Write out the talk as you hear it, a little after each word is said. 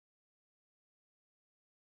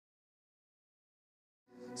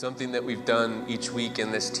Something that we've done each week in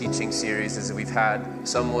this teaching series is that we've had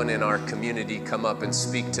someone in our community come up and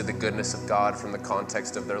speak to the goodness of God from the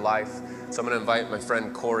context of their life. So I'm going to invite my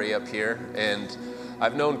friend Cory up here, and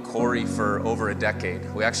I've known Cory for over a decade.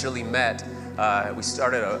 We actually met, we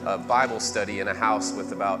started a Bible study in a house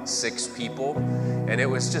with about 6 people, and it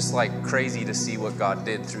was just like crazy to see what God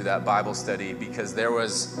did through that Bible study, because there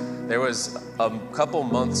was a couple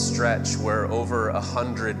months stretch where over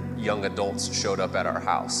 100 young adults showed up at our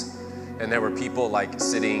house. And there were people like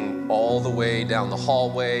sitting all the way down the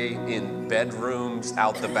hallway, in bedrooms,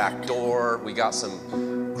 out the back door. We got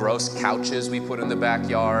some gross couches we put in the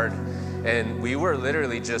backyard. And we were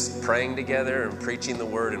literally just praying together and preaching the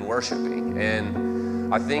word and worshiping.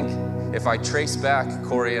 And I think if I trace back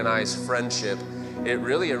Cory and I's friendship, it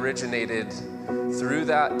really originated through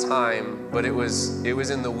that time, but it was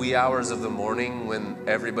in the wee hours of the morning when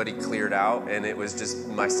everybody cleared out, and it was just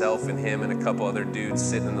myself and him and a couple other dudes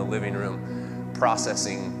sitting in the living room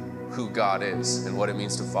processing who God is and what it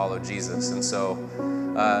means to follow Jesus. And so,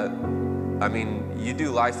 I mean, you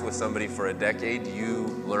do life with somebody for a decade, you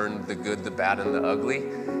learn the good, the bad, and the ugly.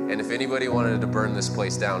 And if anybody wanted to burn this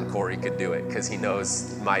place down, Cory could do it, because he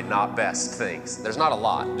knows my not best things. There's not a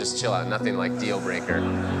lot, just chill out, nothing like deal breaker.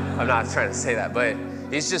 I'm not trying to say that, but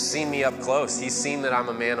he's just seen me up close. He's seen that I'm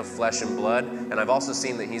a man of flesh and blood, and I've also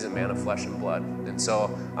seen that he's a man of flesh and blood. And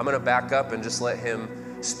so I'm going to back up and just let him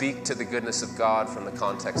speak to the goodness of God from the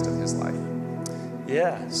context of his life.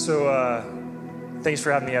 Yeah, so thanks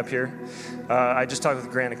for having me up here. I just talked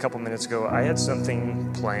with Grant a couple minutes ago. I had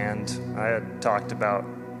something planned. I had talked about,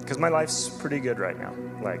 because my life's pretty good right now.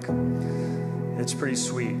 Like, it's pretty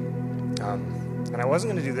sweet. And I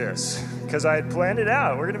wasn't going to do this, because I had planned it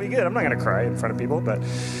out. We're going to be good. I'm not going to cry in front of people, but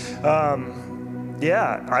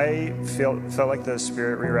yeah, I felt like the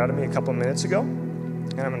Spirit rerouted me a couple minutes ago,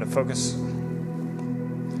 and I'm going to focus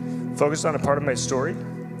on a part of my story.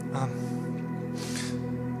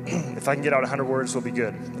 If I can get out 100 words, it'll be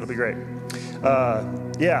good. It'll be great.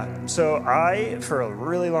 Yeah, so I, for a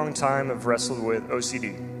really long time, have wrestled with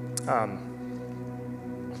OCD.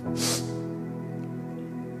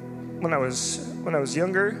 When I was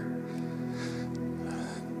younger,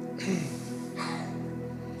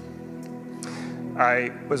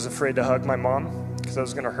 I was afraid to hug my mom because I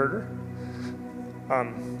was going to hurt her.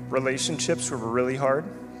 Relationships were really hard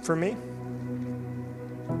for me.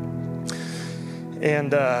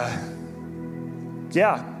 And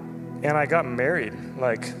yeah, and I got married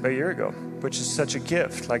like a year ago, which is such a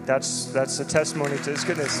gift. Like that's a testimony to His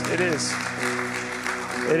goodness. It is.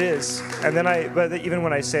 And then but even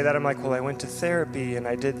when I say that, I'm like, well, I went to therapy and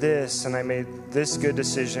I did this and I made this good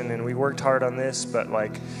decision and we worked hard on this, but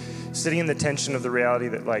like sitting in the tension of the reality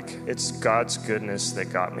that like it's God's goodness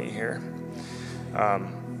that got me here.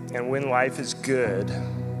 And when life is good,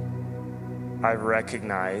 I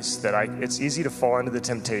recognize that it's easy to fall into the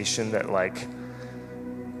temptation that like,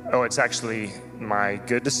 oh, it's actually my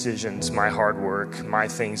good decisions, my hard work, my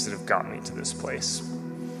things that have got me to this place.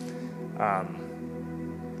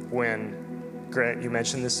 When, Grant, you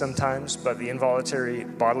mentioned this sometimes, but the involuntary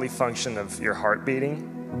bodily function of your heart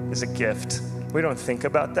beating is a gift. We don't think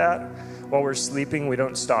about that. While we're sleeping, we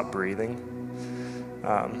don't stop breathing.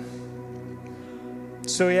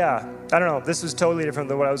 So yeah, I don't know. This was totally different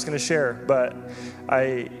than what I was going to share, but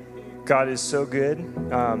God is so good.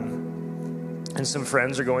 And some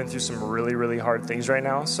friends are going through some really, really hard things right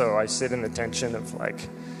now. So I sit in the tension of like,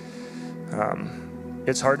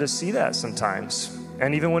 it's hard to see that sometimes.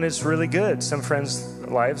 And even when it's really good, some friends'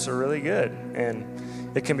 lives are really good.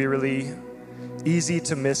 And it can be really easy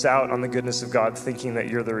to miss out on the goodness of God, thinking that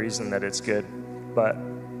you're the reason that it's good. But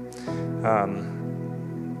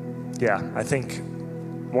yeah, I think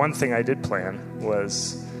one thing I did plan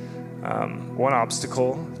was one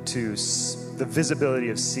obstacle to the visibility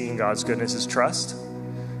of seeing God's goodness is trust.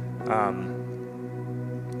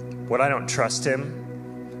 When I don't trust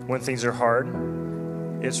Him, when things are hard,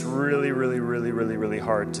 it's really, really, really, really, really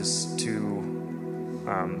hard to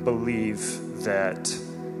believe that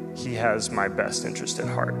He has my best interest at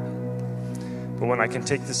heart. But when I can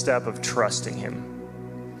take the step of trusting Him,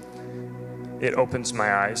 it opens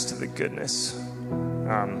my eyes to the goodness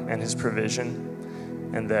and His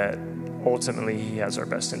provision, and that ultimately He has our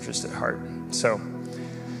best interest at heart. So,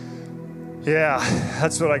 yeah,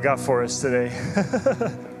 that's what I got for us today.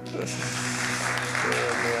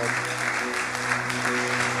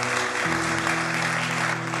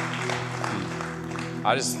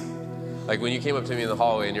 I just, like when you came up to me in the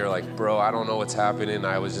hallway and you're like, bro, I don't know what's happening.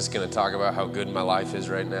 I was just going to talk about how good my life is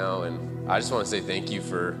right now. And I just want to say thank you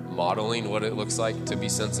for modeling what it looks like to be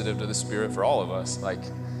sensitive to the Spirit for all of us. Like,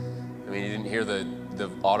 I mean, you didn't hear the the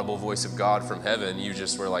audible voice of God from heaven, you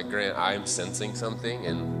just were like, Grant, I'm sensing something.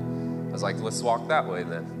 And I was like, let's walk that way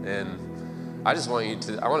then. And I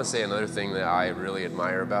want to say another thing that I really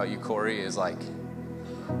admire about you, Cory, is like,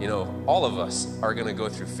 you know, all of us are going to go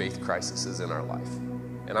through faith crises in our life.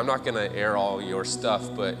 And I'm not going to air all your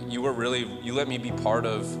stuff, but you let me be part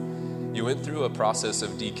of, you went through a process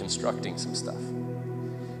of deconstructing some stuff.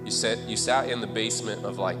 You sat in the basement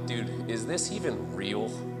of like, dude, is this even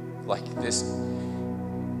real? Like this,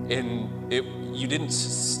 and you didn't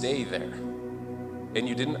stay there. And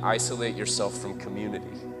you didn't isolate yourself from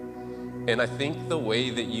community. And I think the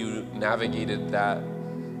way that you navigated that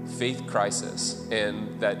faith crisis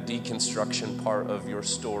and that deconstruction part of your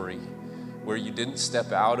story, where you didn't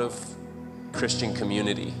step out of Christian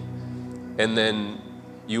community, and then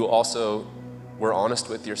you also were honest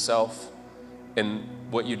with yourself. And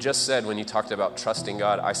what you just said when you talked about trusting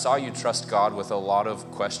God, I saw you trust God with a lot of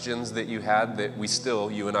questions that you had that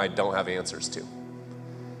you and I don't have answers to.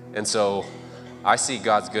 And so I see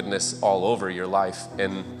God's goodness all over your life,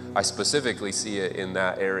 and I specifically see it in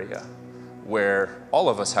that area where all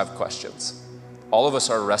of us have questions. All of us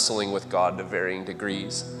are wrestling with God to varying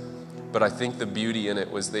degrees. But I think the beauty in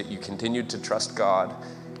it was that you continued to trust God,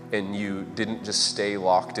 and you didn't just stay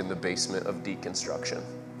locked in the basement of deconstruction.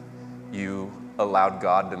 You allowed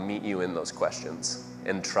God to meet you in those questions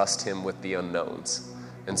and trust him with the unknowns.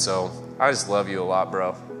 And so I just love you a lot,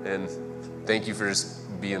 bro. And thank you for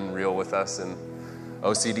just being real with us. And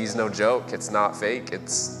OCD's no joke. It's not fake.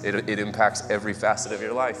 It impacts every facet of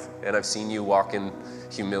your life. And I've seen you walk in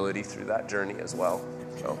humility through that journey as well.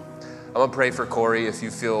 So I'm going to pray for Cory. If you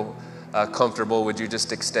feel comfortable, would you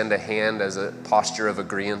just extend a hand as a posture of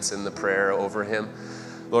agreeance in the prayer over him?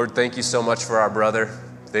 Lord, thank you so much for our brother.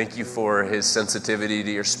 Thank you for his sensitivity to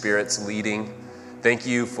your Spirit's leading. Thank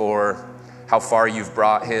you for how far you've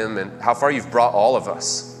brought him and how far you've brought all of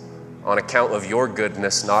us on account of your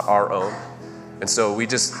goodness, not our own. And so we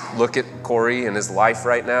just look at Cory and his life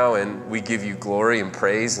right now, and we give you glory and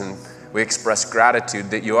praise, and we express gratitude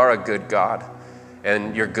that you are a good God.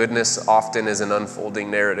 And your goodness often is an unfolding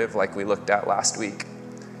narrative like we looked at last week.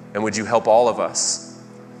 And would you help all of us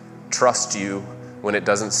trust you when it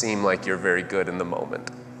doesn't seem like you're very good in the moment?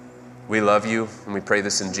 We love you, and we pray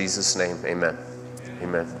this in Jesus' name. Amen.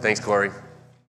 Amen. Thanks, Cory.